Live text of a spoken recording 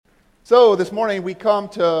So this morning we come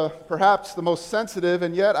to perhaps the most sensitive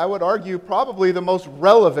and yet I would argue probably the most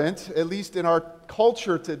relevant, at least in our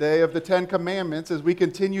culture today, of the Ten Commandments. As we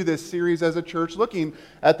continue this series as a church looking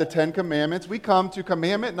at the Ten Commandments, we come to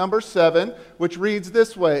commandment number 7, which reads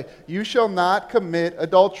this way: "You shall not commit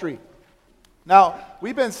adultery." Now,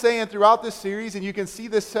 we've been saying throughout this series, and you can see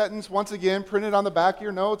this sentence once again printed on the back of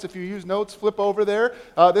your notes. If you use notes, flip over there.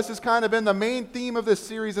 This has kind of been the main theme of this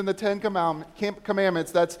series in the Ten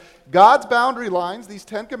Commandments. That's God's boundary lines. These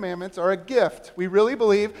Ten Commandments are a gift. We really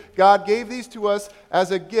believe God gave these to us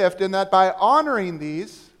as a gift, and that by honoring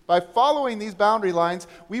these, by following these boundary lines,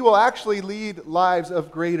 we will actually lead lives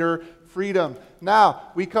of greater freedom. Now,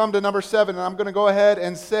 we come to number 7, and I'm going to go ahead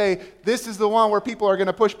and say this is the one where people are going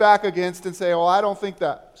to push back against and say, well, I don't think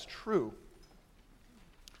that's true.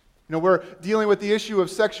 You know, we're dealing with the issue of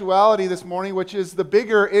sexuality this morning, which is the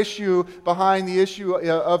bigger issue behind the issue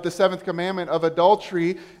of the 7th commandment of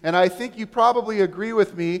adultery. And I think you probably agree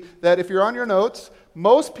with me that if you're on your notes,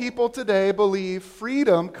 most people today believe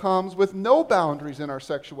freedom comes with no boundaries in our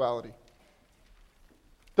sexuality.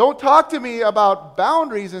 Don't talk to me about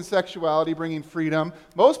boundaries in sexuality bringing freedom.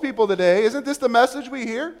 Most people today, isn't this the message we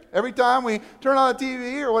hear every time we turn on the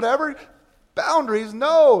TV or whatever? Boundaries?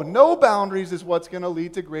 No boundaries is what's going to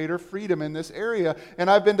lead to greater freedom in this area. And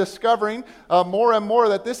I've been discovering more and more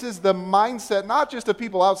that this is the mindset, not just of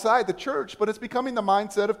people outside the church, but it's becoming the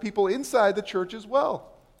mindset of people inside the church as well.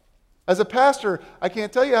 As a pastor, I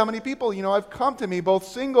can't tell you how many people, have come to me, both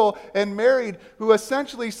single and married, who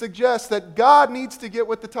essentially suggest that God needs to get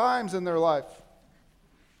with the times in their life.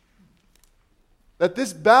 That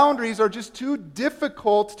these boundaries are just too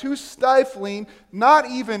difficult, too stifling, not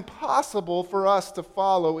even possible for us to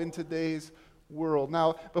follow in today's world.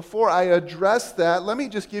 Now, before I address that, let me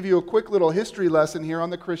just give you a quick little history lesson here on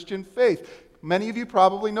the Christian faith. Many of you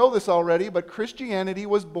probably know this already, but Christianity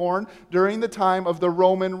was born during the time of the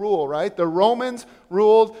Roman rule, right? The Romans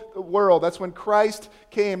ruled the world. That's when Christ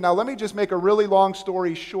came. Now, let me just make a really long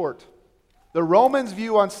story short. The Romans'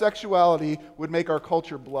 view on sexuality would make our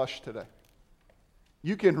culture blush today.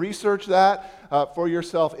 You can research that for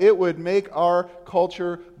yourself. It would make our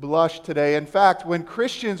culture blush today. In fact, when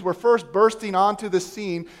Christians were first bursting onto the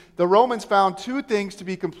scene, the Romans found two things to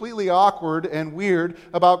be completely awkward and weird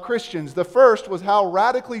about Christians. The first was how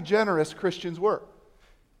radically generous Christians were.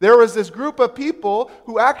 There was this group of people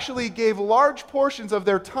who actually gave large portions of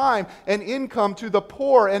their time and income to the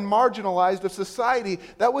poor and marginalized of society.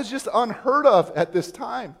 That was just unheard of at this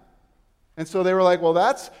time. And so they were like, well,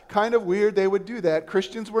 that's kind of weird they would do that.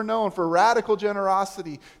 Christians were known for radical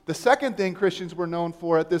generosity. The second thing Christians were known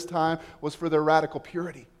for at this time was for their radical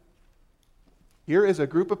purity. Here is a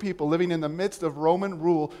group of people living in the midst of Roman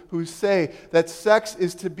rule who say that sex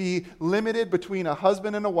is to be limited between a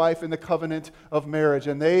husband and a wife in the covenant of marriage.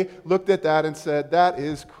 And they looked at that and said, that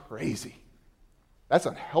is crazy. That's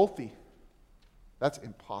unhealthy. That's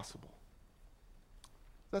impossible.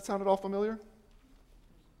 Does that sound at all familiar?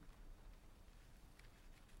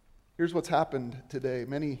 Here's what's happened today.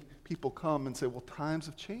 Many people come and say, well, times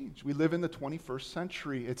have changed. We live in the 21st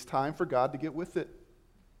century. It's time for God to get with it.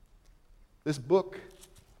 This book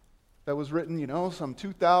that was written, some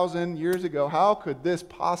 2,000 years ago, how could this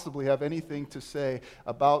possibly have anything to say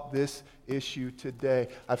about this issue today?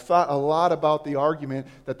 I've thought a lot about the argument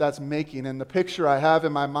that that's making, and the picture I have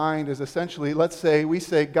in my mind is essentially, we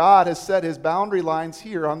say God has set his boundary lines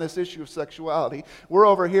here on this issue of sexuality. We're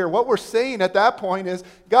over here. What we're saying at that point is,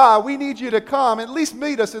 God, we need you to come, at least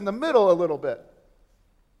meet us in the middle a little bit.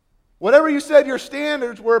 Whatever you said your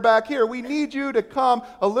standards were back here, we need you to come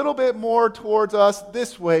a little bit more towards us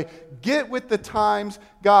this way. Get with the times,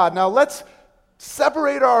 God. Now let's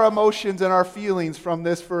separate our emotions and our feelings from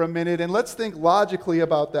this for a minute, and let's think logically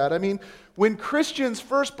about that. I mean, when Christians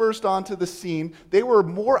first burst onto the scene, they were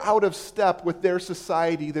more out of step with their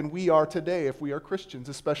society than we are today if we are Christians,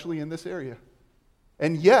 especially in this area.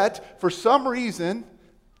 And yet, for some reason,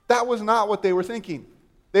 that was not what they were thinking.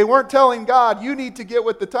 They weren't telling God, you need to get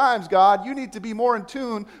with the times, God. You need to be more in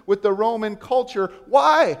tune with the Roman culture.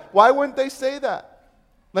 Why? Why wouldn't they say that?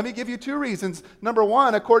 Let me give you 2 reasons. Number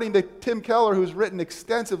 1, according to Tim Keller, who's written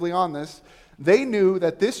extensively on this, they knew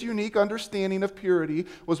that this unique understanding of purity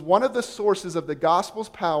was one of the sources of the gospel's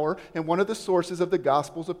power and one of the sources of the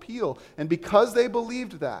gospel's appeal. And because they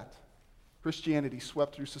believed that, Christianity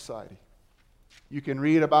swept through society. You can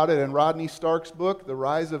read about it in Rodney Stark's book, The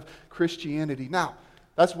Rise of Christianity. Now,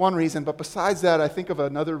 that's one reason, but besides that, I think of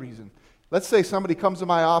another reason. Let's say somebody comes to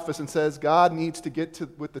my office and says, God needs to get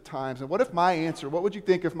with the times. And what would you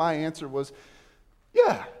think if my answer was,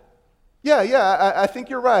 yeah, Yeah, I think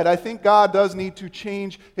you're right. I think God does need to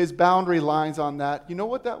change his boundary lines on that. You know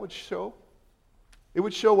what that would show? It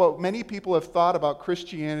would show what many people have thought about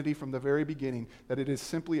Christianity from the very beginning, that it is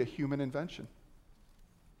simply a human invention.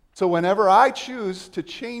 So whenever I choose to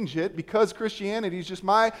change it, because Christianity is just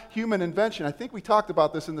my human invention, I think we talked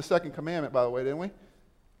about this in the second commandment, by the way, didn't we?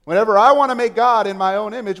 Whenever I want to make God in my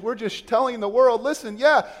own image, we're just telling the world, listen,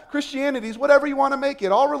 yeah, Christianity is whatever you want to make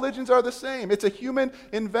it. All religions are the same. It's a human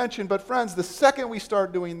invention. But friends, the second we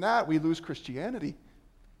start doing that, we lose Christianity.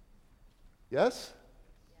 Yes?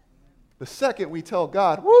 The second we tell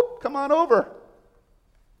God, whoop, come on over,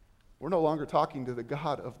 we're no longer talking to the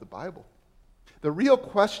God of the Bible. The real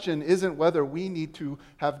question isn't whether we need to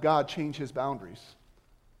have God change his boundaries.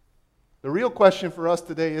 The real question for us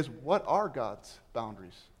today is, what are God's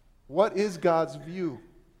boundaries? What is God's view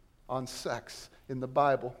on sex in the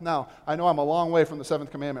Bible? Now, I know I'm a long way from the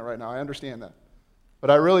seventh commandment right now. I understand that. But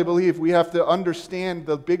I really believe we have to understand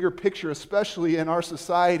the bigger picture, especially in our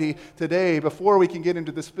society today, before we can get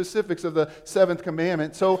into the specifics of the seventh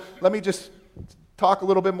commandment. So let me just talk a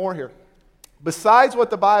little bit more here. Besides what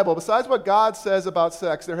God says about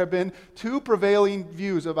sex, there have been two prevailing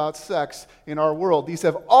views about sex in our world. These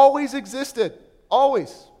have always existed,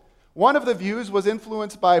 always. One of the views was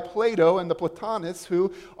influenced by Plato and the Platonists,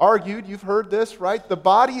 who argued, you've heard this, right? The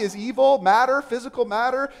body is evil, matter, physical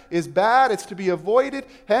matter is bad, it's to be avoided.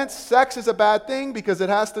 Hence, sex is a bad thing because it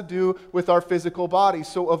has to do with our physical body.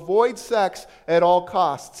 So avoid sex at all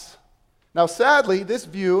costs. Now, sadly, this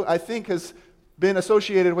view, I think, has been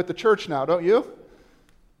associated with the church now, don't you?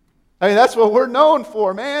 I mean, that's what we're known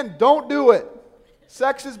for, man. Don't do it.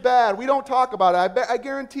 Sex is bad. We don't talk about it. I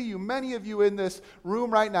guarantee you, many of you in this room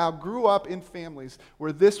right now grew up in families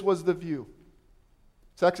where this was the view.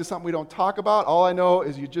 Sex is something we don't talk about. All I know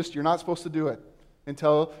is you're not supposed to do it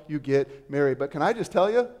until you get married. But can I just tell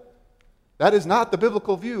you, that is not the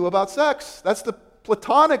biblical view about sex. That's the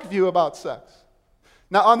Platonic view about sex.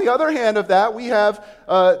 Now, on the other hand of that, we have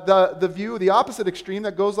the view, the opposite extreme,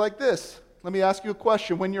 that goes like this. Let me ask you a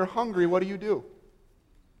question. When you're hungry, what do?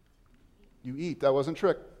 You eat. That wasn't a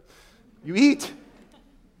trick. You eat.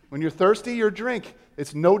 When you're thirsty, you drink.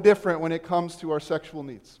 It's no different when it comes to our sexual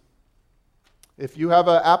needs. If you have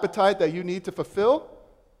an appetite that you need to fulfill,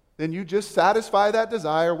 then you just satisfy that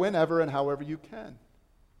desire whenever and however you can.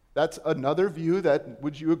 That's another view that,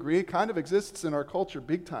 would you agree, kind of exists in our culture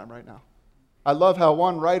big time right now. I love how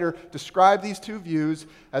one writer described these two views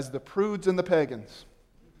as the prudes and the pagans.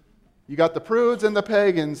 You got the prudes and the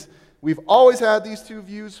pagans. We've always had these two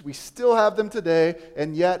views. We still have them today,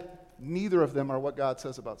 and yet neither of them are what God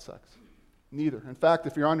says about sex. Neither. In fact,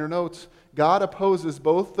 if you're on your notes, God opposes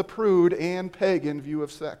both the prude and pagan view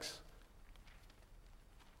of sex.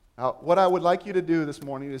 Now, what I would like you to do this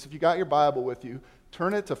morning is, if you got your Bible with you,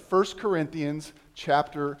 turn it to 1 Corinthians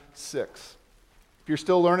chapter 6. If you're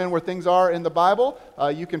still learning where things are in the Bible,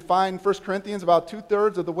 you can find 1 Corinthians about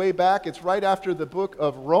 2/3 of the way back. It's right after the book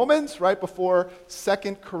of Romans, right before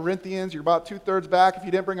 2 Corinthians. You're about 2/3 back. If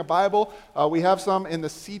you didn't bring a Bible, we have some in the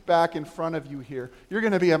seat back in front of you here. You're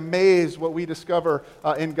going to be amazed what we discover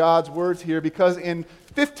in God's words here, because in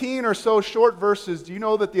 15 or so short verses, do you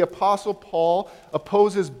know that the Apostle Paul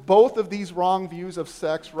opposes both of these wrong views of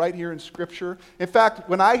sex right here in Scripture? In fact,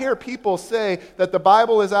 when I hear people say that the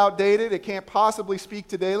Bible is outdated, it can't possibly speak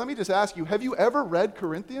today, let me just ask you, have you ever read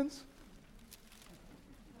Corinthians?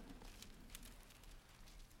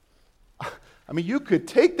 I mean, you could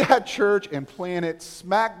take that church and plant it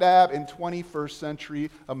smack dab in 21st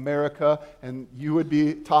century America, and you would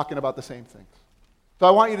be talking about the same things. So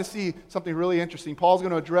I want you to see something really interesting. Paul's going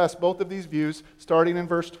to address both of these views, starting in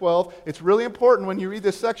verse 12. It's really important when you read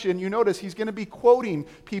this section, you notice he's going to be quoting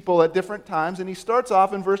people at different times, and he starts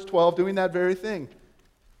off in verse 12 doing that very thing.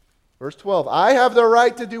 Verse 12, I have the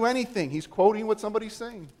right to do anything. He's quoting what somebody's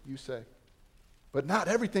saying, you say. But not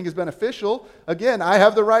everything is beneficial. Again, I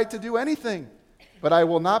have the right to do anything, but I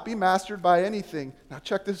will not be mastered by anything. Now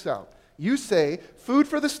check this out. You say, food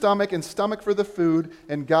for the stomach and stomach for the food,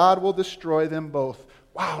 and God will destroy them both.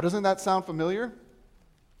 Wow, doesn't that sound familiar?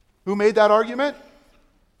 Who made that argument?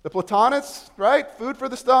 The Platonists, right? Food for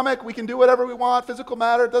the stomach, we can do whatever we want. Physical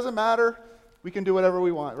matter, it doesn't matter. We can do whatever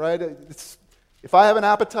we want, right? If I have an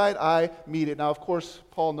appetite, I meet it. Now, of course,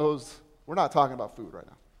 Paul knows we're not talking about food right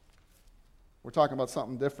now. We're talking about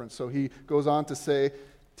something different. So he goes on to say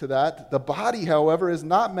to that, the body, however, is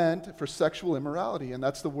not meant for sexual immorality. And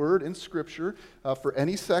that's the word in Scripture for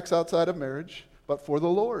any sex outside of marriage, but for the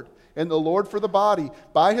Lord. And the Lord for the body.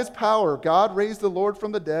 By his power, God raised the Lord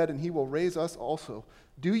from the dead, and he will raise us also.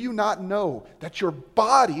 Do you not know that your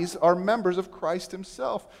bodies are members of Christ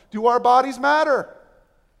himself? Do our bodies matter?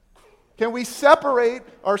 Can we separate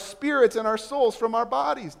our spirits and our souls from our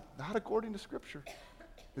bodies? Not according to Scripture.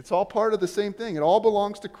 It's all part of the same thing. It all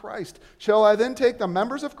belongs to Christ. Shall I then take the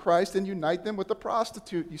members of Christ and unite them with the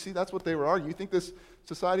prostitute? You see, that's what they were arguing. You think this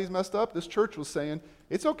society's messed up? This church was saying,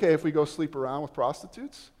 it's okay if we go sleep around with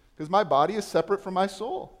prostitutes because my body is separate from my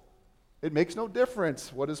soul. It makes no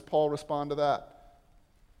difference. What does Paul respond to that?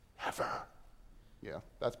 Never. Yeah,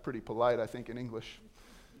 that's pretty polite, I think, in English.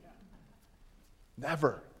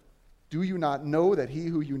 Never. Do you not know that he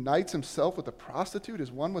who unites himself with a prostitute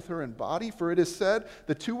is one with her in body? For it is said,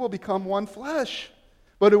 the two will become one flesh.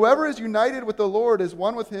 But whoever is united with the Lord is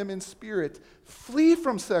one with him in spirit. Flee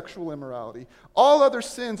from sexual immorality. All other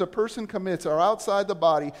sins a person commits are outside the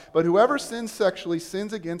body, but whoever sins sexually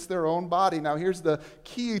sins against their own body. Now here's the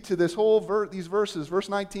key to this whole these verses, verse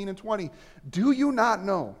 19 and 20. Do you not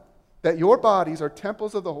know that your bodies are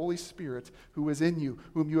temples of the Holy Spirit who is in you,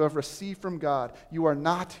 whom you have received from God? You are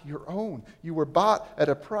not your own. You were bought at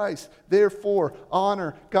a price. Therefore,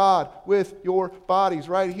 honor God with your bodies.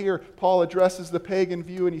 Right here, Paul addresses the pagan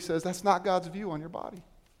view, and he says, that's not God's view on your body.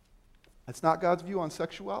 That's not God's view on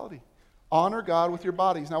sexuality. Honor God with your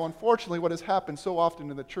bodies. Now, unfortunately, what has happened so often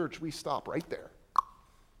in the church, we stop right there.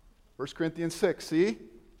 1 Corinthians 6, see?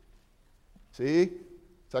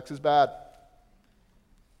 Sex is bad.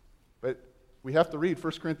 But we have to read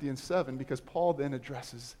 1 Corinthians 7 because Paul then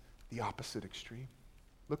addresses the opposite extreme.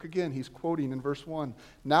 Look again, he's quoting in verse 1.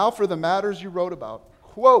 Now for the matters you wrote about,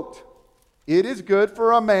 quote, it is good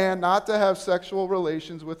for a man not to have sexual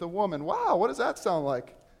relations with a woman. Wow, what does that sound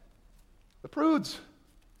like? The prudes.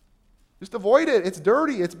 Just avoid it. It's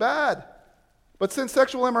dirty. It's bad. But since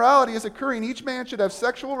sexual immorality is occurring, each man should have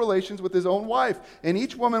sexual relations with his own wife, and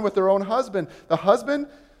each woman with their own husband. The husband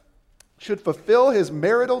should fulfill his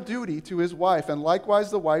marital duty to his wife, and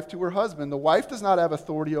likewise the wife to her husband. The wife does not have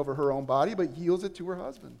authority over her own body, but yields it to her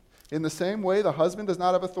husband. In the same way, the husband does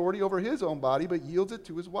not have authority over his own body, but yields it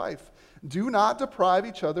to his wife. Do not deprive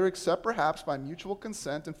each other, except perhaps by mutual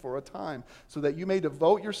consent and for a time, so that you may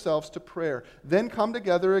devote yourselves to prayer. Then come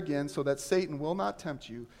together again, so that Satan will not tempt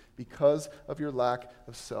you because of your lack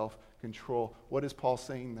of self-control. What is Paul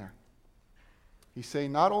saying there? He's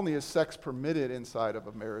saying not only is sex permitted inside of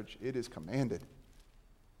a marriage, it is commanded.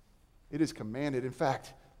 It is commanded. In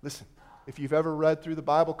fact, listen, if you've ever read through the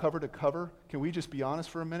Bible cover to cover, can we just be honest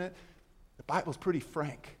for a minute? The Bible's pretty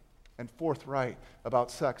frank and forthright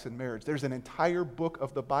about sex and marriage. There's an entire book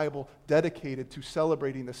of the Bible dedicated to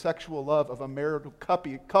celebrating the sexual love of a married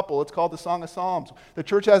couple. It's called the Song of Psalms. The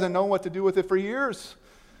church hasn't known what to do with it for years.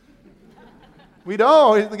 We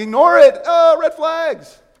don't. Ignore it. Oh, red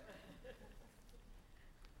flags.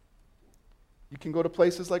 You can go to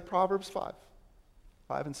places like Proverbs 5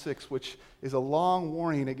 and 6, which is a long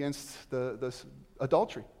warning against the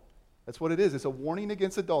adultery. That's what it is. It's a warning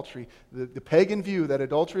against adultery. The pagan view that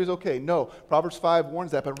adultery is okay. No, Proverbs 5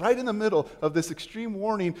 warns that. But right in the middle of this extreme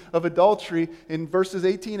warning of adultery, in verses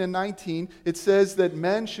 18 and 19, it says that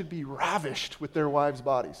men should be ravished with their wives'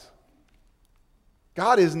 bodies.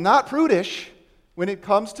 God is not prudish when it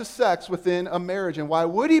comes to sex within a marriage. And why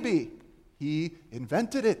would he be? He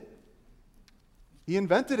invented it. He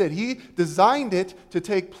invented it. He designed it to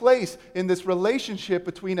take place in this relationship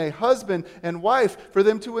between a husband and wife for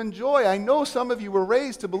them to enjoy. I know some of you were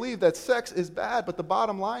raised to believe that sex is bad, but the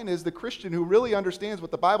bottom line is the Christian who really understands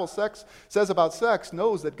what the Bible says about sex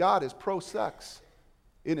knows that God is pro-sex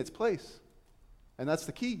in its place. And that's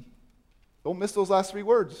the key. Don't miss those last three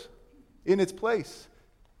words. In its place.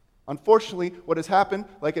 Unfortunately, what has happened,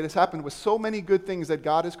 like it has happened with so many good things that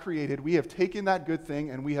God has created, we have taken that good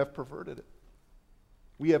thing and we have perverted it.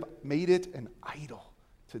 We have made it an idol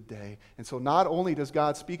today. And so not only does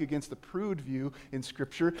God speak against the prude view in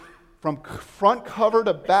Scripture, from front cover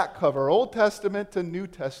to back cover, Old Testament to New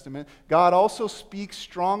Testament, God also speaks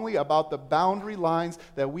strongly about the boundary lines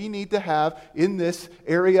that we need to have in this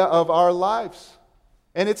area of our lives.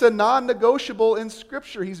 And it's a non-negotiable in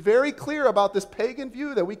Scripture. He's very clear about this pagan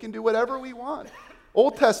view that we can do whatever we want.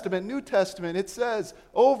 Old Testament, New Testament, it says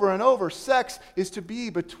over and over, sex is to be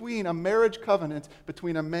between a marriage covenant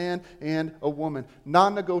between a man and a woman.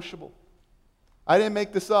 Non-negotiable. I didn't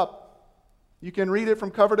make this up. You can read it from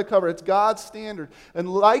cover to cover. It's God's standard. And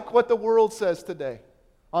like what the world says today,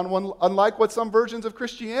 unlike what some versions of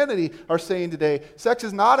Christianity are saying today, sex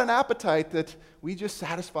is not an appetite that we just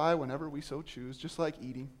satisfy whenever we so choose, just like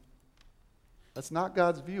eating. That's not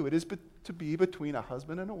God's view. It is to be between a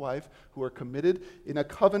husband and a wife who are committed in a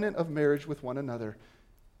covenant of marriage with one another.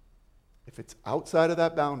 If it's outside of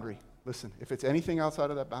that boundary, listen, if it's anything outside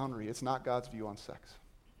of that boundary, it's not God's view on sex.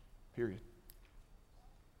 Period.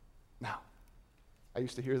 Now, I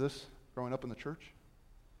used to hear this growing up in the church.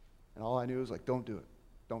 And all I knew was like, don't do it.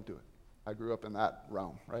 Don't do it. I grew up in that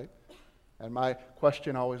realm, right? And my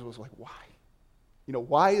question always was like, why?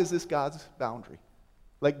 Why is this God's boundary?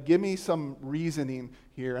 Like, give me some reasoning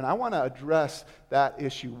here. And I want to address that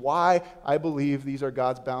issue, why I believe these are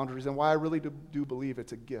God's boundaries and why I really do believe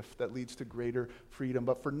it's a gift that leads to greater freedom.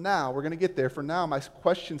 But for now, we're going to get there. For now, my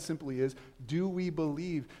question simply is, do we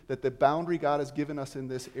believe that the boundary God has given us in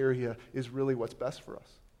this area is really what's best for us?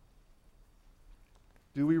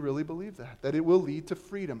 Do we really believe that? That it will lead to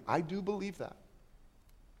freedom? I do believe that.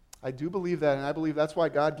 I do believe that, and I believe that's why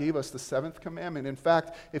God gave us the seventh commandment. In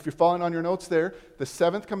fact, if you're following on your notes there, the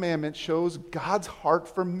seventh commandment shows God's heart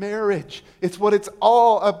for marriage. It's what it's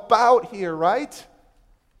all about here, right?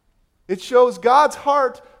 It shows God's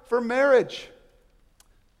heart for marriage.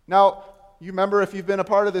 Now, you remember if you've been a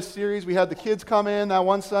part of this series, we had the kids come in that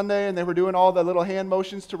one Sunday, and they were doing all the little hand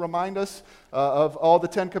motions to remind us of all the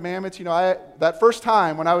 10 commandments. That first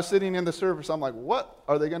time when I was sitting in the service, I'm like, what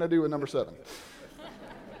are they going to do with number 7?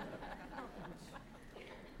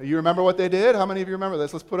 You remember what they did? How many of you remember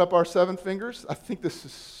this? Let's put up our 7 fingers. I think this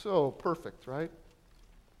is so perfect, right?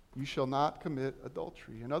 You shall not commit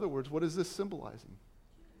adultery. In other words, what is this symbolizing?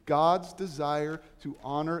 God's desire to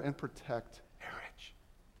honor and protect marriage.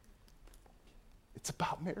 It's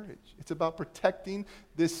about marriage. It's about protecting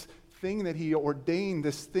this thing that He ordained,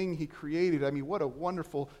 this thing He created. I mean, what a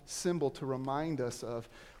wonderful symbol to remind us of.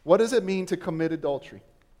 What does it mean to commit adultery?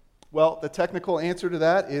 Well, the technical answer to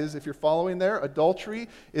that is, if you're following there, adultery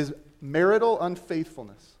is marital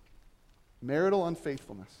unfaithfulness. Marital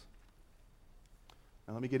unfaithfulness.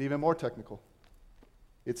 Now let me get even more technical.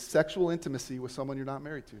 It's sexual intimacy with someone you're not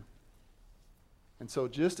married to. And so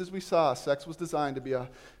just as we saw, sex was designed to be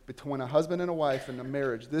between a husband and a wife in a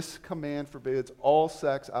marriage, this command forbids all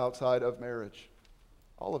sex outside of marriage.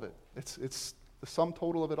 All of it. It's the sum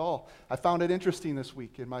total of it all. I found it interesting this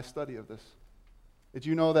week in my study of this. Did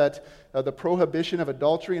you know that the prohibition of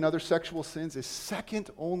adultery and other sexual sins is second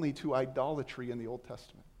only to idolatry in the Old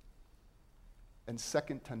Testament and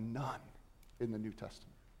second to none in the New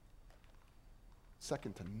Testament?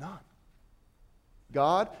 Second to none.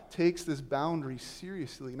 God takes this boundary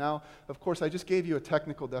seriously. Now, of course, I just gave you a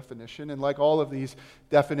technical definition, and like all of these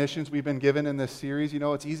definitions we've been given in this series,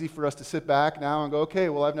 it's easy for us to sit back now and go, okay,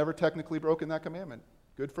 well, I've never technically broken that commandment.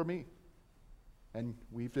 Good for me. And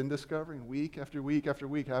we've been discovering week after week after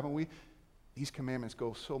week, haven't we? These commandments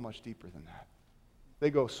go so much deeper than that. They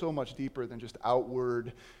go so much deeper than just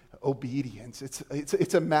outward obedience.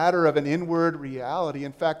 It's a matter of an inward reality.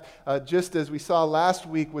 In fact, just as we saw last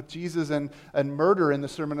week with Jesus and murder in the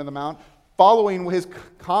Sermon on the Mount, following his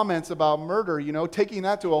comments about murder, taking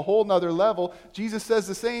that to a whole nother level, Jesus says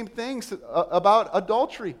the same things about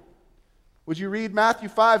adultery. Would you read Matthew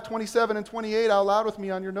 5, 27 and 28 out loud with me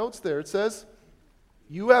on your notes there? It says,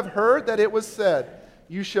 "You have heard that it was said,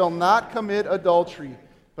 'You shall not commit adultery.'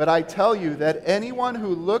 But I tell you that anyone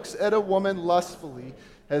who looks at a woman lustfully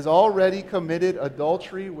has already committed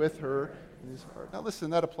adultery with her in his heart." Now listen,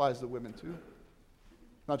 that applies to women too.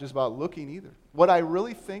 It's not just about looking either. What I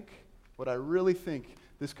really think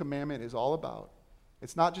this commandment is all about,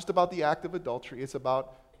 it's not just about the act of adultery, it's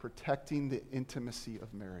about protecting the intimacy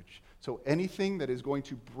of marriage. So anything that is going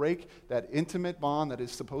to break that intimate bond that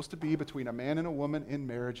is supposed to be between a man and a woman in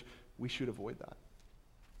marriage, we should avoid that.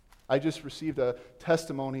 I just received a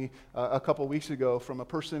testimony a couple weeks ago from a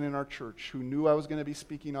person in our church who knew I was going to be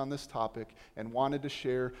speaking on this topic and wanted to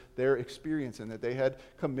share their experience and that they had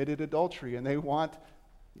committed adultery, and they want,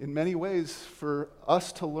 in many ways, for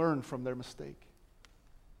us to learn from their mistake.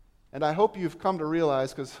 And I hope you've come to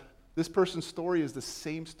realize, because this person's story is the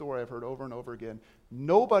same story I've heard over and over again.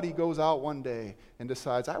 Nobody goes out one day and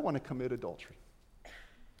decides, I want to commit adultery.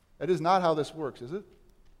 That is not how this works, is it?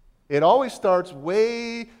 It always starts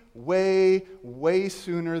way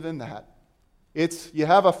sooner than that. It's you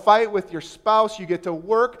have a fight with your spouse, you get to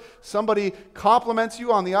work, somebody compliments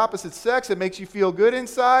you on the opposite sex, it makes you feel good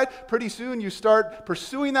inside. Pretty soon you start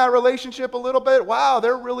pursuing that relationship a little bit. Wow,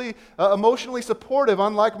 they're really emotionally supportive,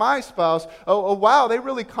 unlike my spouse. Oh, wow, they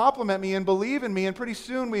really compliment me and believe in me. And pretty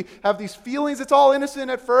soon we have these feelings. It's all innocent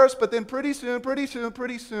at first, but then pretty soon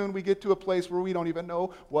we get to a place where we don't even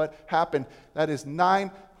know what happened. That is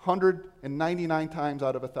 999 times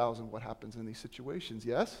out of 1,000 what happens in these situations,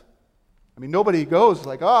 yes? I mean, nobody goes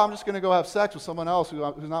like, oh, I'm just going to go have sex with someone else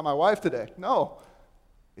who's not my wife today. No.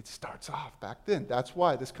 It starts off back then. That's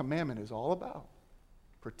why this commandment is all about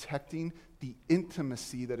protecting the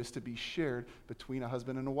intimacy that is to be shared between a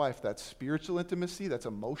husband and a wife. That's spiritual intimacy, that's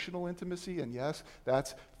emotional intimacy, and yes,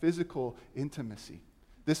 that's physical intimacy.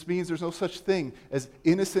 This means there's no such thing as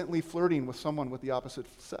innocently flirting with someone with the opposite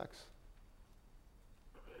sex.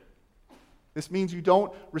 This means you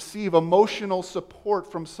don't receive emotional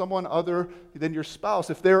support from someone other than your spouse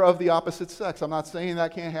if they're of the opposite sex. I'm not saying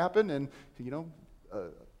that can't happen, and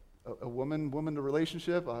a woman to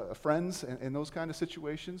relationship, friends, and those kind of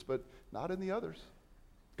situations, but not in the others.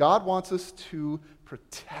 God wants us to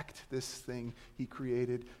protect this thing He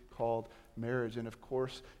created called marriage. And of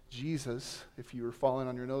course, Jesus, if you were following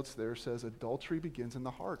on your notes there, says adultery begins in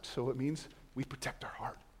the heart. So it means we protect our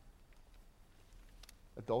heart.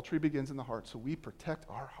 Adultery begins in the heart, so we protect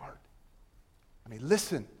our heart. I mean,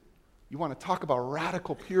 listen, you want to talk about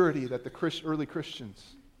radical purity that the early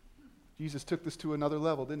Christians, Jesus took this to another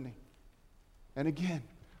level, didn't He? And again,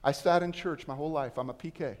 I sat in church my whole life. I'm a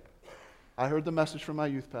PK. I heard the message from my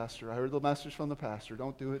youth pastor. I heard the message from the pastor.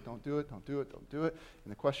 Don't do it, don't do it, don't do it, don't do it.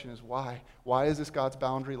 And the question is why? Why is this God's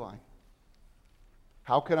boundary line?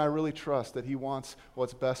 How can I really trust that He wants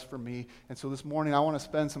what's best for me? And so this morning I want to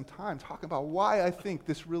spend some time talking about why I think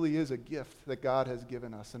this really is a gift that God has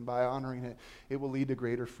given us. And by honoring it, it will lead to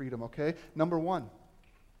greater freedom, okay? Number one,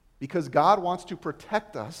 because God wants to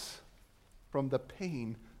protect us from the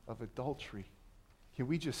pain of adultery. Can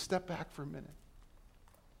we just step back for a minute?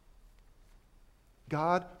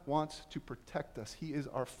 God wants to protect us. He is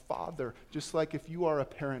our Father. Just like if you are a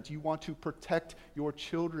parent, you want to protect your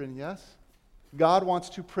children, yes? God wants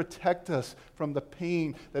to protect us from the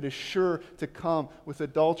pain that is sure to come with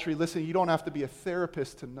adultery. Listen, you don't have to be a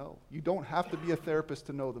therapist to know. You don't have to be a therapist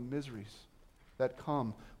to know the miseries that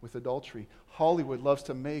come with adultery. Hollywood loves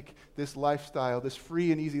to make this lifestyle, this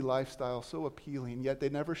free and easy lifestyle, so appealing, yet they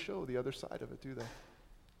never show the other side of it, do they?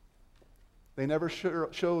 They never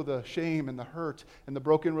show the shame and the hurt and the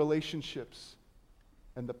broken relationships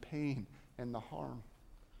and the pain and the harm.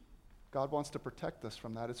 God wants to protect us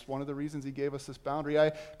from that. It's one of the reasons He gave us this boundary. I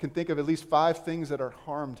can think of at least 5 things that are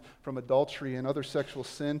harmed from adultery and other sexual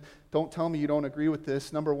sin. Don't tell me you don't agree with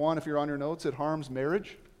this. Number 1, if you're on your notes, it harms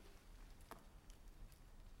marriage.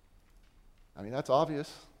 I mean, that's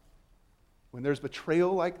obvious. When there's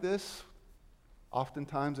betrayal like this,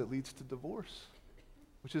 oftentimes it leads to divorce,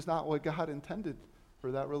 which is not what God intended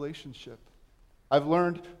for that relationship. I've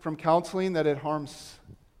learned from counseling that it harms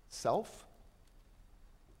self.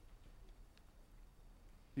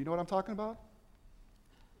 Do you know what I'm talking about?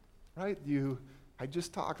 Right? I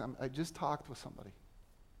just talked with somebody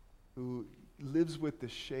who lives with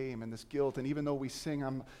this shame and this guilt, and even though we sing,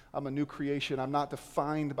 I'm a new creation, I'm not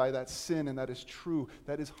defined by that sin, and that is true.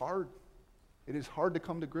 That is hard. It is hard to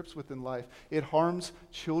come to grips with in life. It harms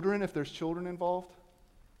children if there's children involved.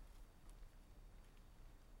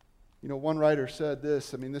 You know, one writer said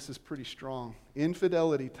this, this is pretty strong.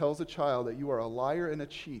 Infidelity tells a child that you are a liar and a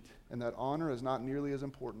cheat, and that honor is not nearly as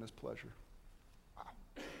important as pleasure.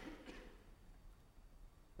 Wow.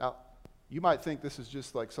 Now, you might think this is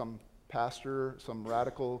just like some pastor, some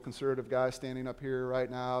radical conservative guy standing up here right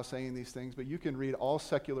now saying these things, but you can read all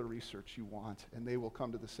secular research you want, and they will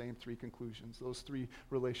come to the same 3 conclusions. Those 3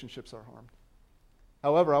 relationships are harmed.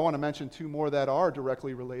 However, I want to mention 2 more that are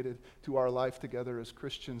directly related to our life together as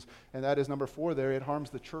Christians, and that is number 4 there, it harms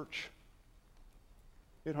the church.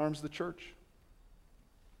 It harms the church.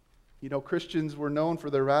 You know, Christians were known for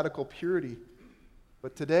their radical purity,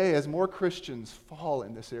 but today, as more Christians fall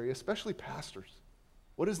in this area, especially pastors,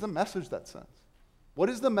 what is the message that sends? What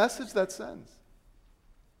is the message that sends?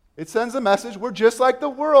 It sends a message, we're just like the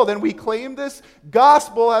world, and we claim this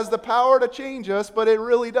gospel has the power to change us, but it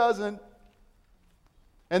really doesn't.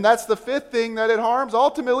 And that's the 5th thing that it harms.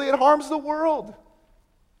 Ultimately, it harms the world.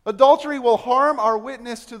 Adultery will harm our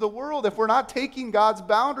witness to the world if we're not taking God's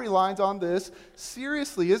boundary lines on this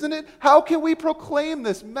seriously, isn't it? How can we proclaim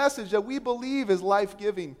this message that we believe is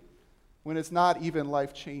life-giving when it's not even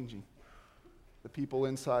life-changing? The people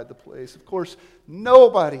inside the place. Of course,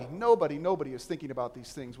 nobody is thinking about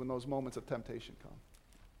these things when those moments of temptation come.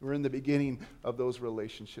 We're in the beginning of those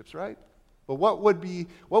relationships, right? But what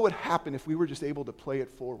would happen if we were just able to play it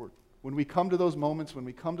forward? When we come to those moments, when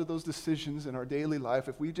we come to those decisions in our daily life,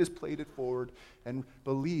 if we just played it forward and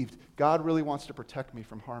believed, God really wants to protect me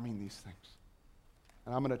from harming these things.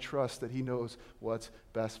 And I'm going to trust that He knows what's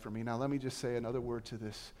best for me. Now, let me just say another word to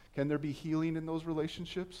this. Can there be healing in those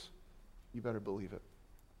relationships? You better believe it.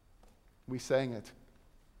 We sang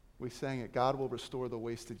it. God will restore the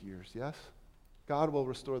wasted years, yes? God will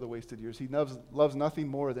restore the wasted years. He loves nothing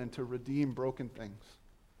more than to redeem broken things,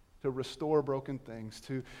 to restore broken things,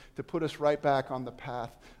 to put us right back on the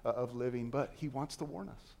path of living. But He wants to warn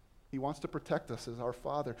us. He wants to protect us as our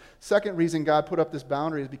Father. Second reason God put up this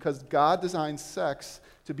boundary is because God designed sex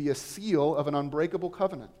to be a seal of an unbreakable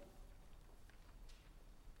covenant.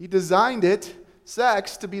 He designed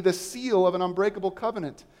sex, to be the seal of an unbreakable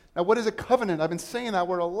covenant. Now, what is a covenant? I've been saying that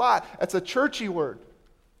word a lot. It's a churchy word,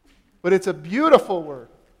 but it's a beautiful word.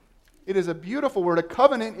 It is a beautiful word. A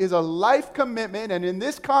covenant is a life commitment, and in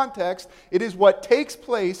this context, it is what takes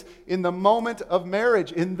place in the moment of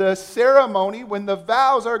marriage, in the ceremony when the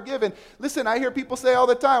vows are given. Listen, I hear people say all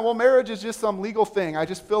the time, well, marriage is just some legal thing. I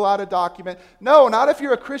just fill out a document. No, not if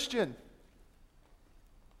you're a Christian.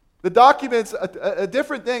 The document's a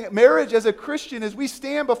different thing. Marriage as a Christian is we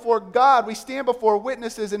stand before God, we stand before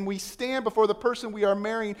witnesses, and we stand before the person we are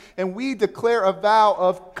marrying, and we declare a vow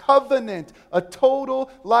of covenant, a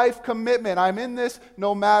total life commitment. I'm in this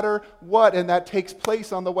no matter what, and that takes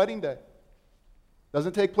place on the wedding day.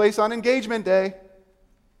 Doesn't take place on engagement day.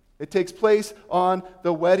 It takes place on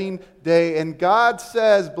the wedding day. And God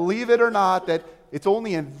says, believe it or not, that it's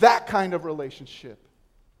only in that kind of relationship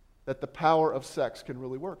that the power of sex can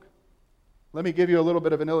really work. Let me give you a little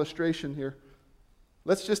bit of an illustration here.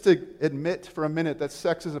 Let's just admit for a minute that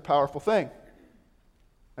sex is a powerful thing.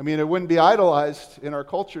 I mean, it wouldn't be idolized in our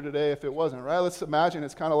culture today if it wasn't, right? Let's imagine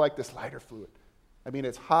it's kind of like this lighter fluid. I mean,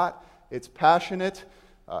 it's hot, it's passionate,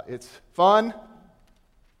 it's fun.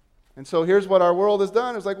 And so here's what our world has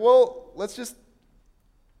done. It's like, well,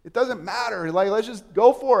 it doesn't matter. Like, let's just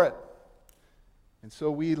go for it. And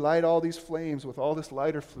so we light all these flames with all this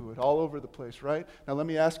lighter fluid all over the place, right? Now let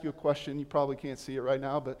me ask you a question. You probably can't see it right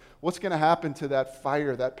now, but what's going to happen to that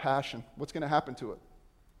fire, that passion? What's going to happen to it?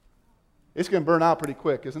 It's going to burn out pretty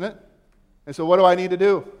quick, isn't it? And so what do I need to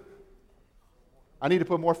do? I need to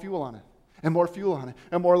put more fuel on it, and more fuel on it,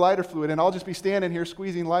 and more lighter fluid, and I'll just be standing here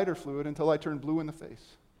squeezing lighter fluid until I turn blue in the face.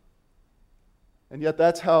 And yet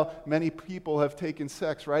that's how many people have taken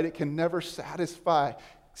sex, right? It can never satisfy.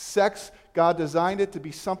 Sex, God designed it to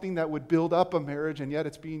be something that would build up a marriage, and yet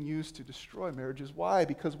it's being used to destroy marriages. Why?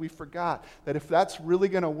 Because we forgot that if that's really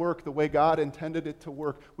going to work the way God intended it to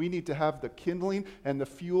work, we need to have the kindling and the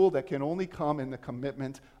fuel that can only come in the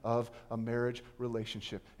commitment of a marriage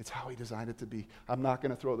relationship. It's how He designed it to be. I'm not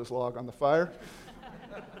going to throw this log on the fire,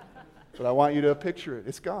 but I want you to picture it.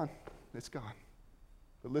 It's gone. It's gone.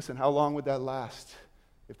 But listen, how long would that last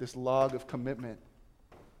if this log of commitment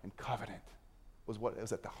and covenant was what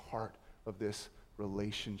is at the heart of this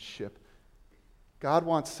relationship? God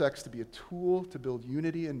wants sex to be a tool to build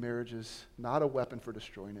unity in marriages, not a weapon for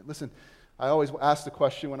destroying it. Listen, I always asked the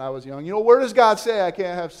question when I was young, where does God say I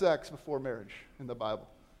can't have sex before marriage in the Bible?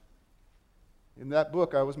 In that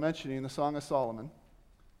book I was mentioning, the Song of Solomon,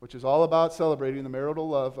 which is all about celebrating the marital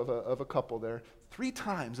love of a couple there, 3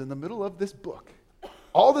 times in the middle of this book,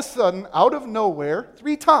 all of a sudden, out of nowhere,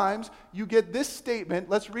 3 times, you get this statement.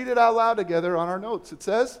 Let's read it out loud together on our notes. It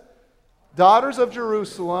says, "Daughters of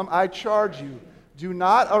Jerusalem, I charge you, do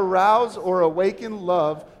not arouse or awaken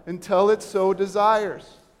love until it so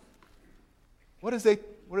desires." What are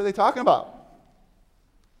they talking about?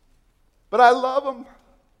 But I love him.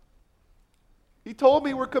 He told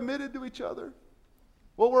me we're committed to each other.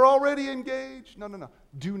 Well, we're already engaged. No.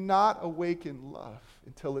 Do not awaken love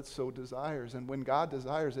until it so desires. And when God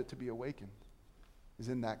desires it to be awakened is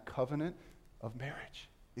in that covenant of marriage.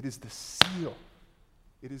 It is the seal.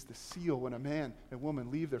 It is the seal when a man and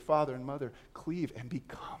woman leave their father and mother, cleave, and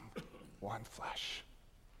become one flesh.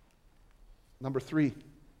 Number 3.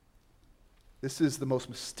 This is the most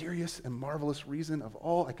mysterious and marvelous reason of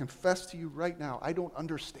all. I confess to you right now, I don't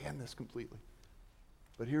understand this completely.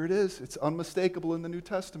 But here it is. It's unmistakable in the New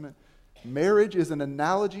Testament. Marriage is an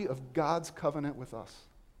analogy of God's covenant with us.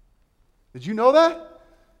 Did you know that?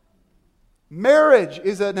 Marriage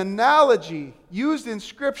is an analogy used in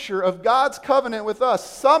Scripture of God's covenant with us.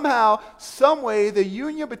 Somehow, some way, the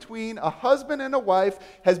union between a husband and a wife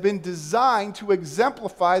has been designed to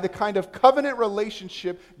exemplify the kind of covenant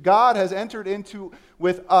relationship God has entered into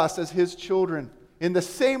with us as His children. In the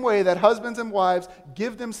same way that husbands and wives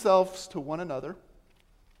give themselves to one another,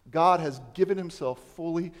 God has given Himself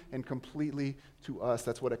fully and completely to us.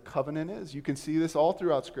 That's what a covenant is. You can see this all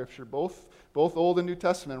throughout Scripture, both Old and New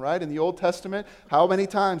Testament, right? In the Old Testament, how many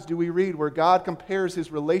times do we read where God compares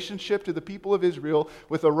His relationship to the people of Israel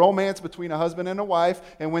with a romance between a husband and a wife,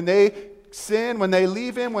 and when they sin, when they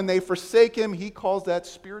leave Him, when they forsake Him, He calls that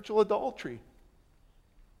spiritual adultery.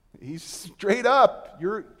 He's straight up,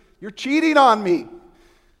 you're cheating on me.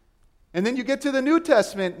 And then you get to the New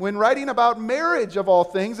Testament when writing about marriage of all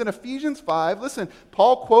things in Ephesians 5. Listen,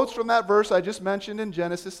 Paul quotes from that verse I just mentioned in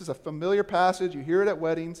Genesis. It's a familiar passage. You hear it at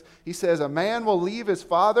weddings. He says, "A man will leave his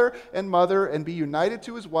father and mother and be united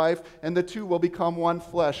to his wife, and the two will become one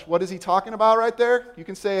flesh." What is he talking about right there? You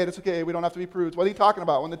can say it. It's okay. We don't have to be prudes. What are he talking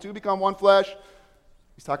about? When the two become one flesh,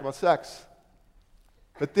 he's talking about sex.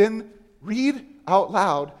 But then read out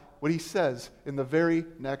loud what he says in the very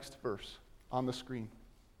next verse on the screen.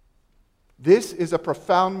 This is a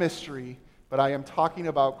profound mystery, but I am talking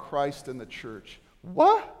about Christ and the church.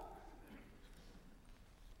 What?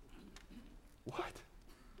 What?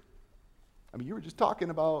 I mean, you were just talking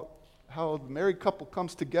about how the married couple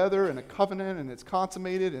comes together in a covenant and it's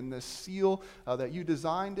consummated in this seal that you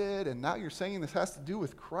designed it, and now you're saying this has to do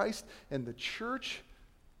with Christ and the church?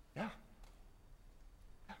 Yeah.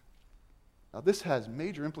 Now, this has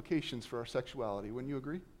major implications for our sexuality. Wouldn't you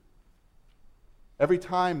agree? Every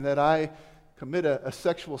time that I commit a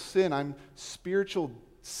sexual sin, I'm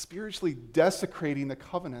spiritually desecrating the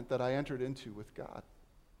covenant that I entered into with God.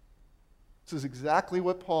 This is exactly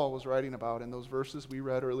what Paul was writing about in those verses we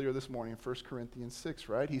read earlier this morning in 1 Corinthians 6,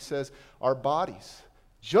 right? He says, our bodies,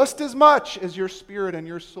 just as much as your spirit and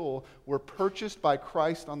your soul, were purchased by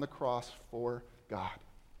Christ on the cross for God.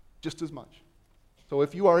 Just as much. So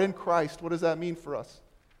if you are in Christ, what does that mean for us?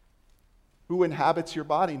 Who inhabits your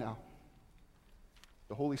body now?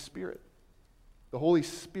 The Holy Spirit. The Holy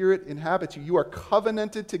Spirit inhabits you. You are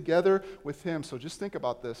covenanted together with Him. So just think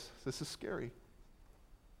about this. This is scary.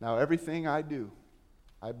 Now, everything I do,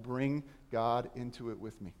 I bring God into it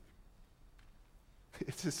with me.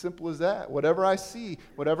 It's as simple as that. Whatever I see,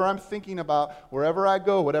 whatever I'm thinking about, wherever I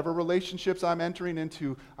go, whatever relationships I'm entering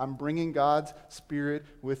into, I'm bringing God's Spirit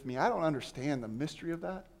with me. I don't understand the mystery of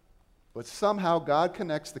that, but somehow God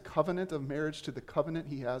connects the covenant of marriage to the covenant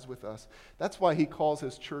He has with us. That's why He calls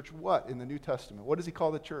His church what in the New Testament? What does He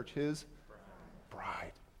call the church? His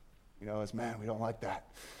bride. You know, as man, we don't like that.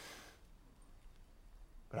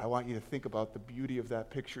 But I want you to think about the beauty of that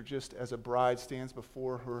picture just as a bride stands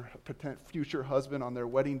before her future husband on their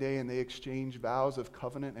wedding day and they exchange vows of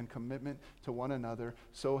covenant and commitment to one another.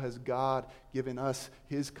 So has God given us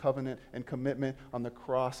His covenant and commitment on the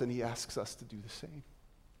cross, and He asks us to do the same.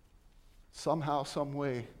 Somehow, some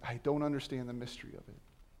way, I don't understand the mystery of it.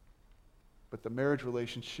 But the marriage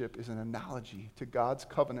relationship is an analogy to God's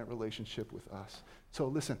covenant relationship with us. So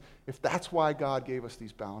listen, if that's why God gave us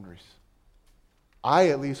these boundaries, I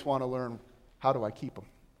at least want to learn, how do I keep them?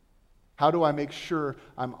 How do I make sure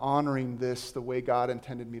I'm honoring this the way God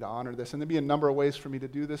intended me to honor this? And there'd be a number of ways for me to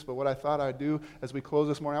do this, but what I thought I'd do as we close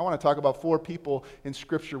this morning, I want to talk about 4 people in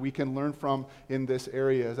Scripture we can learn from in this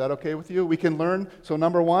area. Is that okay with you? We can learn, so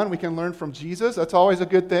number 1, we can learn from Jesus. That's always a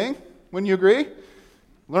good thing. Wouldn't you agree?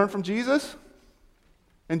 Learn from Jesus.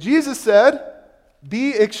 And Jesus said,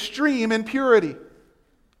 be extreme in purity.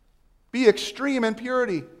 Be extreme in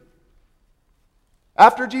purity.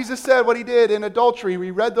 After Jesus said what He did in adultery,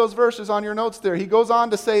 we read those verses on your notes there. He goes on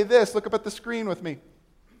to say this. Look up at the screen with me.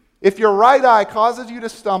 If your right eye causes you to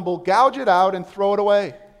stumble, gouge it out and throw it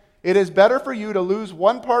away. It is better for you to lose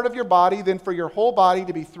one part of your body than for your whole body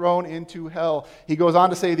to be thrown into hell. He goes on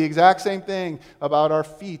to say the exact same thing about our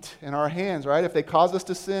feet and our hands, right? If they cause us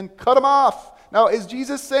to sin, cut them off. Now, is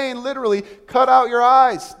Jesus saying literally, cut out your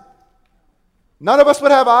eyes? None of us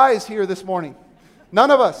would have eyes here this morning. None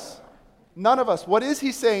of us. None of us. What is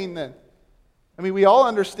He saying then? I mean, we all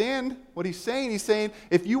understand what He's saying. He's saying,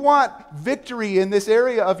 if you want victory in this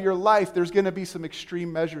area of your life, there's going to be some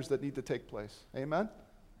extreme measures that need to take place. Amen?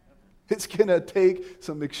 It's going to take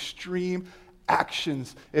some extreme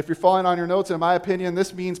actions. If you're following on your notes, in my opinion,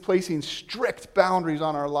 this means placing strict boundaries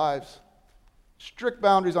on our lives. Strict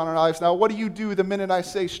boundaries on our lives. Now, what do you do the minute I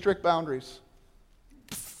say strict boundaries?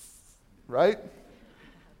 Right?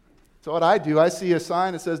 So what I do, I see a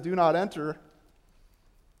sign that says, do not enter.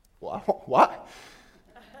 What?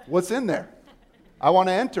 What's in there? I want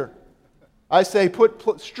to enter. I say,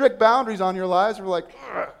 put strict boundaries on your lives. We're like,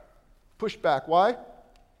 push back. Why?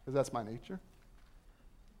 Because that's my nature.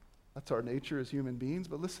 That's our nature as human beings.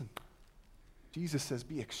 But listen, Jesus says,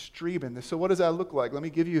 be extreme in this. So what does that look like? Let me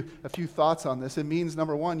give you a few thoughts on this. It means,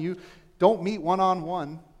 number 1, you don't meet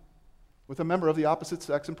one-on-one with a member of the opposite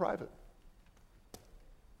sex in private.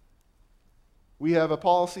 We have a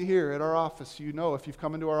policy here at our office. You know, if you've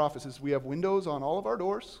come into our offices, we have windows on all of our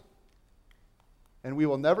doors, and we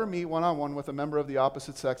will never meet one-on-one with a member of the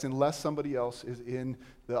opposite sex unless somebody else is in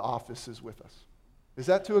the offices with us. Is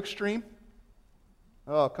that too extreme?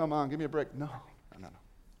 Oh, come on, give me a break. No.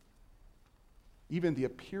 Even the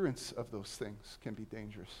appearance of those things can be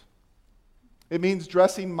dangerous. It means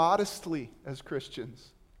dressing modestly as Christians.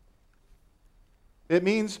 It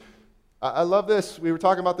means, I love this, we were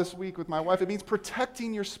talking about this week with my wife, it means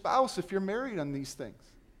protecting your spouse if you're married on these things,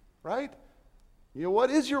 right? You know,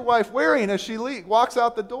 what is your wife wearing as she walks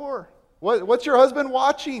out the door? What's your husband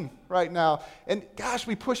watching right now? And gosh,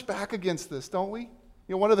 we push back against this, don't we? You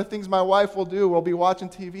know, one of the things my wife will do, we'll be watching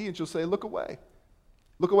TV and she'll say, look away.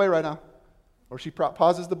 Look away right now. Or she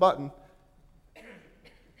pauses the button.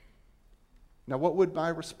 Now,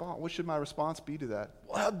 what should my response be to that?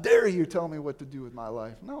 Well, how dare you tell me what to do with my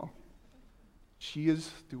life? No. She is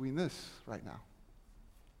doing this right now.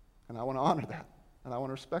 And I want to honor that. And I want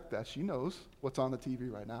to respect that. She knows what's on the TV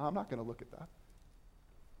right now. I'm not going to look at that.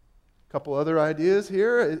 A couple other ideas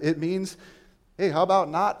here. It means, hey, how about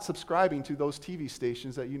not subscribing to those TV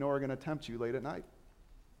stations that you know are going to tempt you late at night?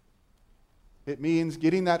 It means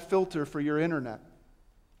getting that filter for your internet.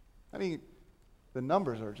 I mean, the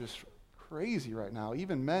numbers are just crazy right now.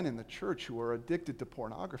 Even men in the church who are addicted to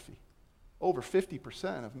pornography. Over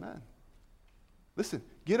 50% of men. Listen,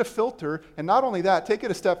 get a filter, and not only that, take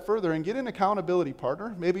it a step further and get an accountability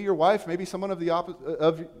partner. Maybe your wife, maybe someone of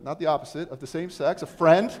the same sex,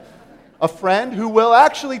 a friend who will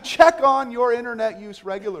actually check on your internet use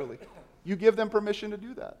regularly. You give them permission to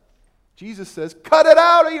do that. Jesus says, cut it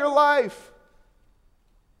out of your life.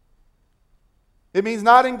 It means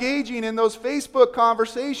not engaging in those Facebook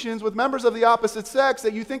conversations with members of the opposite sex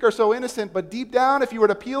that you think are so innocent, but deep down, if you were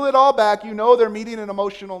to peel it all back, you know they're meeting an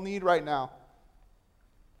emotional need right now.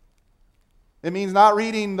 It means not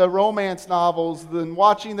reading the romance novels and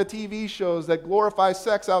watching the TV shows that glorify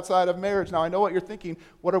sex outside of marriage. Now, I know what you're thinking.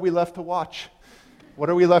 What are we left to watch? What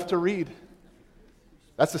are we left to read?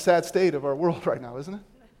 That's the sad state of our world right now, isn't it?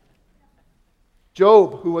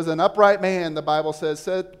 Job, who was an upright man, the Bible says,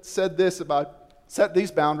 set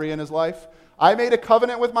these boundaries in his life. I made a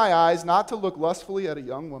covenant with my eyes not to look lustfully at a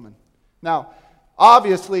young woman. Now,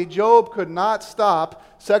 obviously, Job could not stop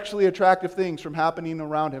sexually attractive things from happening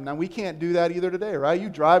around him. Now, we can't do that either today, right? You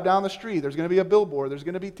drive down the street, there's going to be a billboard, there's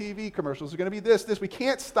going to be TV commercials, there's going to be this. We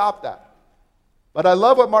can't stop that. But I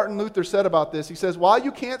love what Martin Luther said about this. He says, while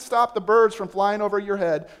you can't stop the birds from flying over your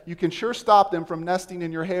head, you can sure stop them from nesting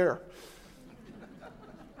in your hair.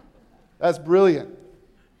 That's brilliant.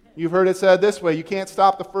 You've heard it said this way, you can't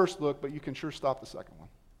stop the first look, but you can sure stop the second one.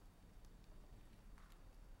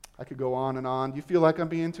 I could go on and on. Do you feel like I'm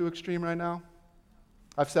being too extreme right now?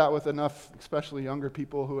 I've sat with enough, especially younger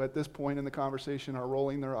people, who at this point in the conversation are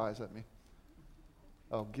rolling their eyes at me.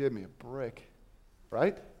 Oh, give me a break.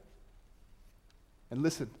 Right? And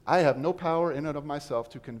listen, I have no power in and of myself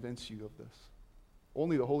to convince you of this.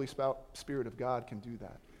 Only the Holy Spirit of God can do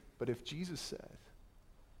that. But if Jesus said,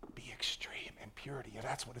 be extreme in purity, if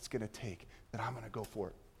that's what it's going to take, then I'm going to go for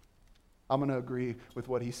it. I'm going to agree with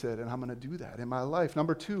what he said, and I'm going to do that in my life.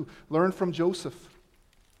 Number 2, learn from Joseph.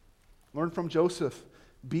 Learn from Joseph.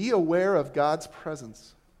 Be aware of God's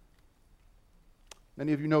presence.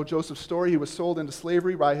 Many of you know Joseph's story. He was sold into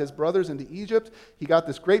slavery by his brothers into Egypt. He got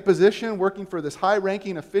this great position working for this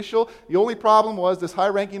high-ranking official. The only problem was this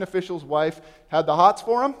high-ranking official's wife had the hots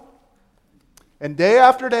for him, and day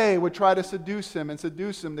after day would try to seduce him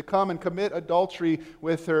to come and commit adultery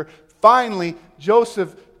with her. Finally,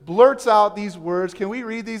 Joseph blurts out these words. Can we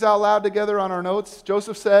read these out loud together on our notes?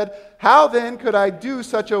 Joseph said, how then could I do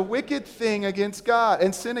such a wicked thing against God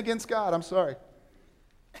and sin against God?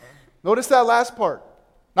 Notice that last part.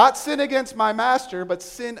 Not sin against my master, but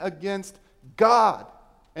sin against God.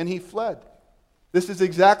 And he fled. This is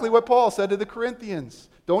exactly what Paul said to the Corinthians.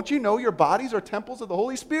 Don't you know your bodies are temples of the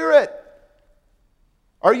Holy Spirit?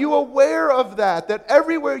 Are you aware of that? That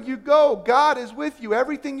everywhere you go, God is with you.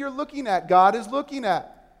 Everything you're looking at, God is looking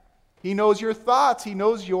at. He knows your thoughts. He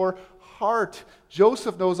knows your heart.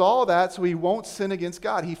 Joseph knows all that, so he won't sin against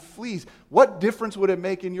God. He flees. What difference would it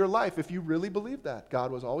make in your life if you really believed that?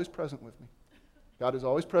 God was always present with me. God is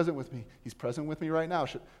always present with me. He's present with me right now.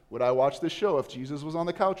 Would I watch this show if Jesus was on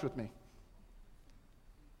the couch with me?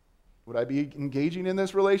 Would I be engaging in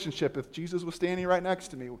this relationship if Jesus was standing right next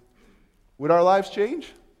to me? Would our lives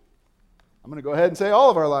change? I'm going to go ahead and say all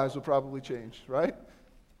of our lives would probably change, right?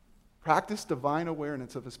 Practice divine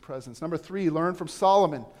awareness of his presence. Number 3, learn from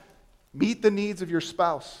Solomon. Meet the needs of your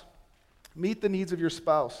spouse. Meet the needs of your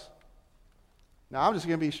spouse. Now, I'm just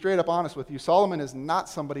going to be straight up honest with you. Solomon is not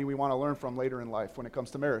somebody we want to learn from later in life when it comes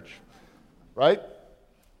to marriage, right?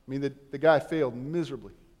 I mean, the guy failed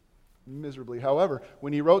miserably. However,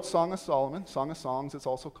 when he wrote Song of Solomon, Song of Songs it's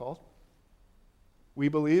also called, we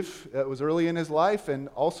believe it was early in his life, and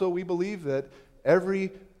also we believe that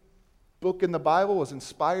every book in the Bible was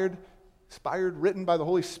inspired, written by the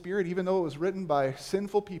Holy Spirit, even though it was written by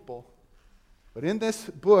sinful people. But in this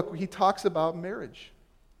book, he talks about marriage.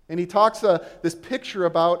 And he talks this picture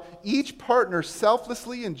about each partner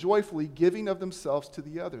selflessly and joyfully giving of themselves to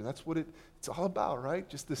the other. That's what it's all about, right?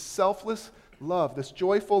 Just this selfless love, this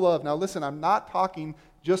joyful love. Now listen, I'm not talking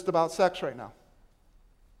just about sex right now.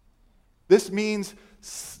 This means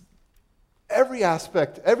every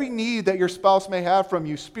aspect, every need that your spouse may have from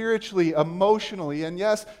you, spiritually, emotionally, and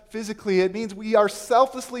yes, physically. It means we are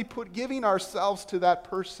selflessly giving ourselves to that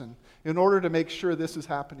person. in order to make sure this is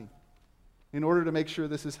happening. In order to make sure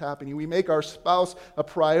this is happening. We make our spouse a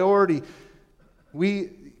priority.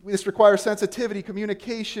 This requires sensitivity,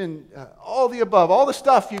 communication, all the above, all the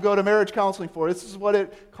stuff you go to marriage counseling for. This is what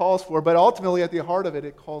it calls for. But ultimately, at the heart of it,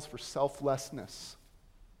 it calls for selflessness.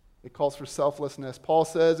 It calls for selflessness. Paul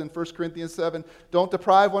says in 1 Corinthians 7, don't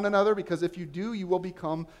deprive one another, because if you do, you will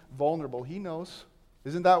become vulnerable. He knows.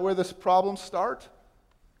 Isn't that where this problems start?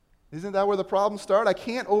 Isn't that where the problems start? I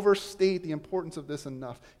can't overstate the importance of this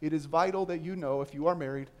enough. It is vital that you know, if you are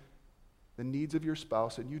married, the needs of your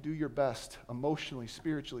spouse, and you do your best emotionally,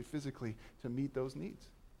 spiritually, physically to meet those needs.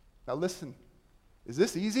 Now listen, is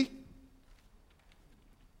this easy?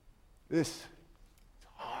 This is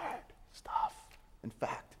hard stuff. In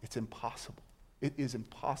fact, it's impossible. It is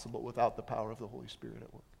impossible without the power of the Holy Spirit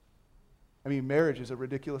at work. I mean, marriage is a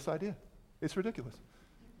ridiculous idea. It's ridiculous.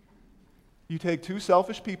 You take two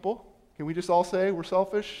selfish people. Can we just all say we're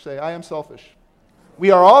selfish? Say, I am selfish.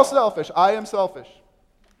 We are all selfish. I am selfish.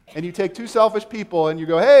 And you take two selfish people and you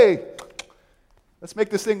go, hey, let's make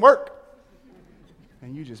this thing work.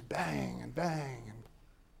 And you just bang and bang. And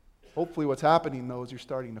hopefully what's happening, though, is you're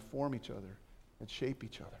starting to form each other and shape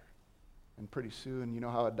each other. And pretty soon, you know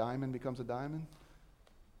how a diamond becomes a diamond?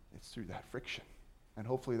 It's through that friction. And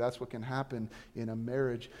hopefully that's what can happen in a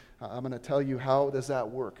marriage. I'm going to tell you, how does that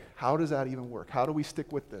work? How does that even work? How do we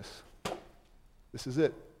stick with this? This is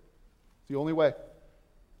it. It's the only way.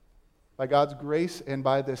 By God's grace and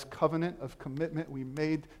by this covenant of commitment we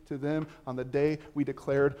made to them on the day we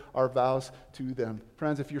declared our vows to them.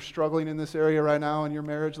 Friends, if you're struggling in this area right now in your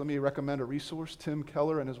marriage, let me recommend a resource. Tim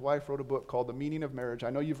Keller and his wife wrote a book called The Meaning of Marriage. I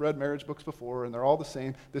know you've read marriage books before, and they're all the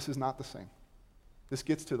same. This is not the same. This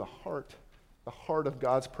gets to the heart of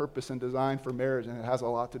God's purpose and design for marriage, and it has a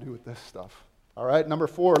lot to do with this stuff. All right, number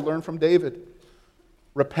 4, learn from David.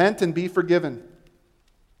 Repent and be forgiven.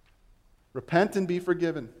 Repent and be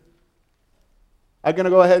forgiven. I'm going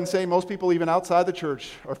to go ahead and say most people, even outside the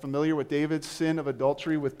church, are familiar with David's sin of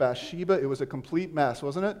adultery with Bathsheba. It was a complete mess,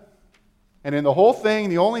 wasn't it? And in the whole thing,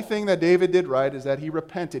 the only thing that David did right is that he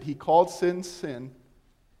repented. He called sin, sin,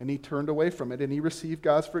 and he turned away from it, and he received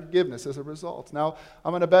God's forgiveness as a result. Now,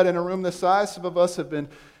 I'm going to bet in a room this size, some of us have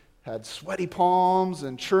had sweaty palms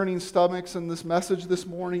and churning stomachs in this message this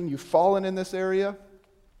morning. You've fallen in this area.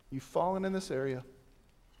 You've fallen in this area.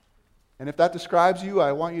 And if that describes you,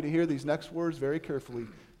 I want you to hear these next words very carefully.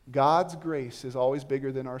 God's grace is always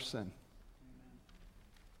bigger than our sin.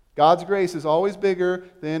 God's grace is always bigger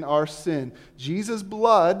than our sin. Jesus'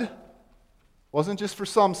 blood wasn't just for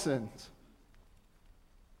some sins.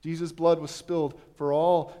 Jesus' blood was spilled for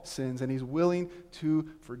all sins, and he's willing to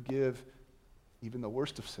forgive even the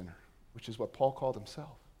worst of sinners, which is what Paul called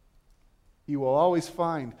himself. He will always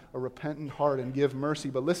find a repentant heart and give mercy.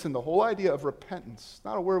 But listen, the whole idea of repentance, it's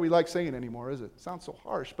not a word we like saying anymore, is it? It sounds so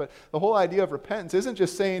harsh. But the whole idea of repentance isn't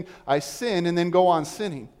just saying, I sin and then go on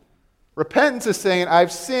sinning. Repentance is saying,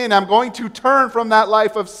 I've sinned, I'm going to turn from that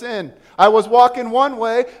life of sin. I was walking one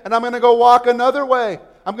way, and I'm going to go walk another way.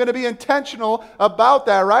 I'm going to be intentional about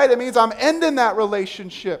that, right? It means I'm ending that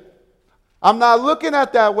relationship. I'm not looking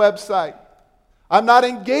at that website. I'm not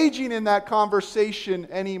engaging in that conversation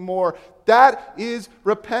anymore. That is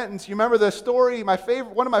repentance. You remember the story,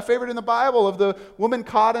 one of my favorite in the Bible, of the woman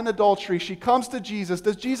caught in adultery. She comes to Jesus.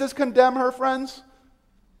 Does Jesus condemn her, friends?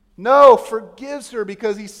 No, forgives her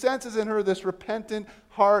because he senses in her this repentant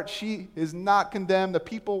heart. She is not condemned. The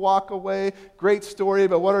people walk away. Great story,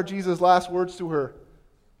 but what are Jesus' last words to her?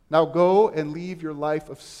 Now go and leave your life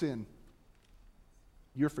of sin.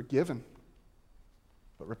 You're forgiven.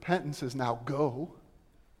 But repentance is now go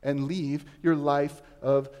and leave your life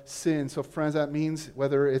of sin. So friends, that means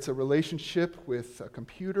whether it's a relationship with a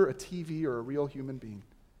computer, a TV, or a real human being,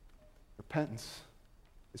 repentance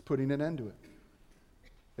is putting an end to it.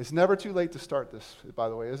 It's never too late to start this, by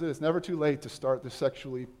the way, is it? It's never too late to start the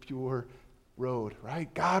sexually pure road,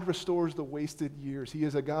 right? God restores the wasted years. He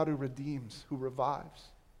is a God who redeems, who revives.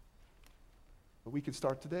 But we can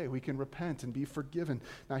start today. We can repent and be forgiven.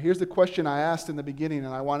 Now, here's the question I asked in the beginning,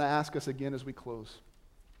 and I want to ask us again as we close.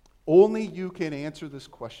 Only you can answer this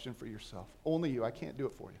question for yourself. Only you. I can't do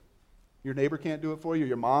it for you. Your neighbor can't do it for you.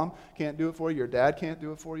 Your mom can't do it for you. Your dad can't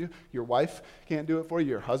do it for you. Your wife can't do it for you.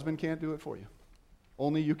 Your husband can't do it for you.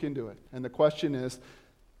 Only you can do it. And the question is,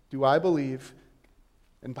 do I believe?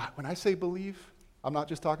 And when I say believe, I'm not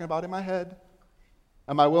just talking about in my head.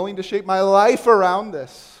 Am I willing to shape my life around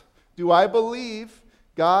this? Do I believe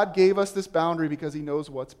God gave us this boundary because he knows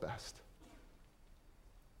what's best?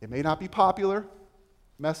 It may not be popular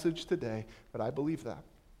message today, but I believe that.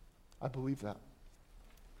 I believe that.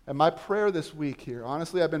 And my prayer this week here,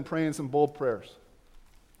 honestly, I've been praying some bold prayers.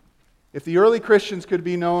 If the early Christians could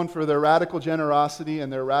be known for their radical generosity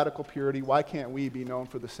and their radical purity, why can't we be known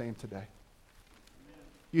for the same today?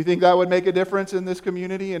 You think that would make a difference in this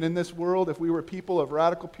community and in this world if we were people of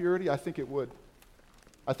radical purity? I think it would.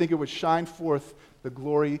 I think it would shine forth the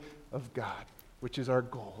glory of God, which is our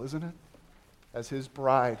goal, isn't it? As His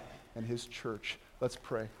bride and His church. Let's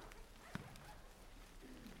pray.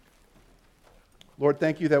 Lord,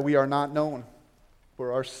 thank you that we are not known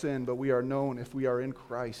for our sin, but we are known if we are in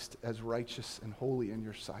Christ as righteous and holy in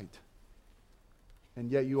your sight. And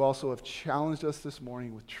yet you also have challenged us this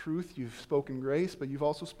morning with truth. You've spoken grace, but you've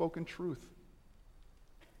also spoken truth.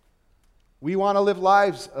 We want to live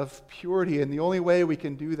lives of purity, and the only way we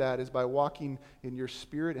can do that is by walking in your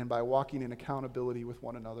Spirit and by walking in accountability with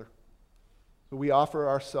one another. So we offer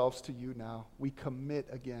ourselves to you now. We commit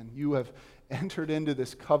again. You have entered into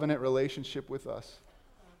this covenant relationship with us.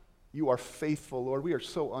 You are faithful, Lord. We are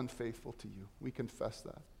so unfaithful to you. We confess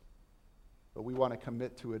that. But we want to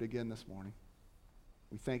commit to it again this morning.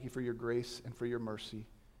 We thank you for your grace and for your mercy,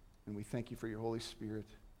 and we thank you for your Holy Spirit.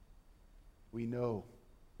 We know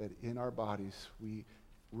that in our bodies we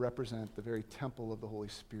represent the very temple of the Holy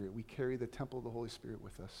Spirit. We carry the temple of the Holy Spirit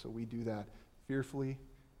with us, so we do that fearfully,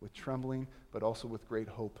 with trembling, but also with great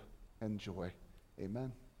hope and joy.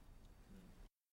 Amen.